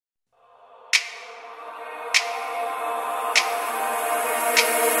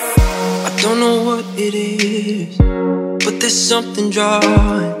Don't know what it is, but there's something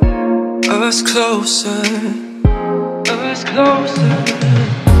drawing us closer, us closer.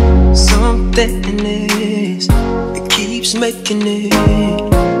 Something is, it keeps making it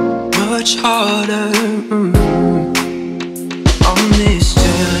much harder on this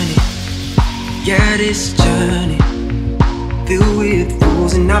journey. Yeah, this journey filled with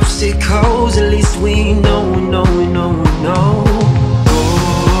rules and obstacles. At least we know, we know, we know, we know.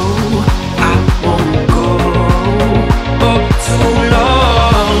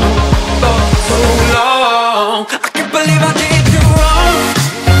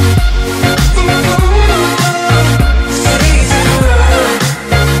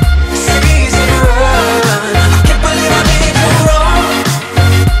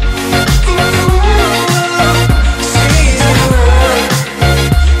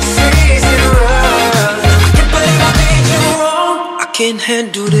 Can't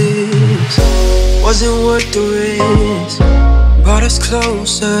handle this, wasn't worth the risk. Brought us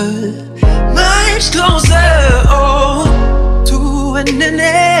closer, much closer, oh, to an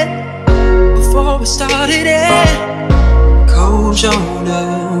end. Before we started it, cold shoulder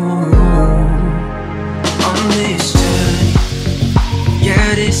on this journey.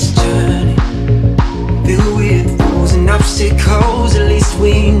 Yeah, this journey filled with rules and obstacles. At least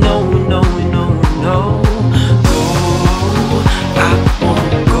we know, we know, we know, we know.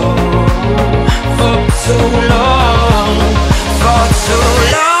 Too long, for too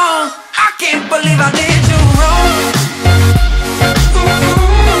long. I can't believe I did you wrong.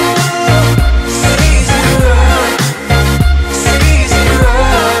 It's easy to run, it's easy to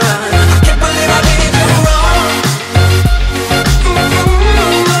run. I can't believe I did you wrong.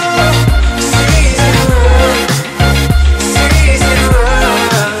 It's easy to run, it's easy to run.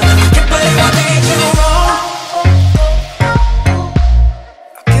 I can't believe I did you wrong.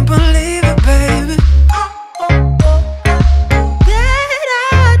 I can't believe it, baby.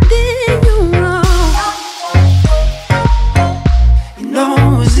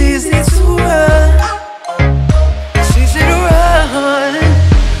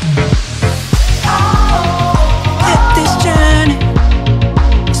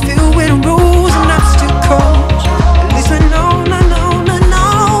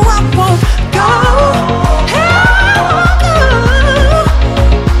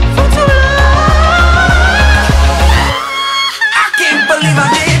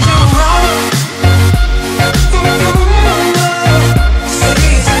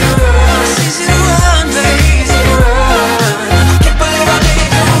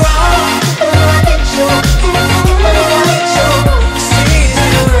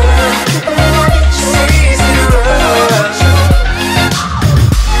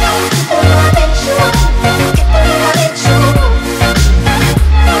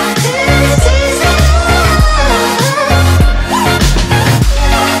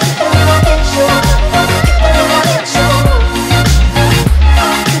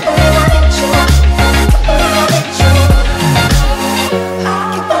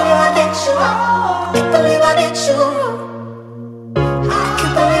 Can't believe I did you.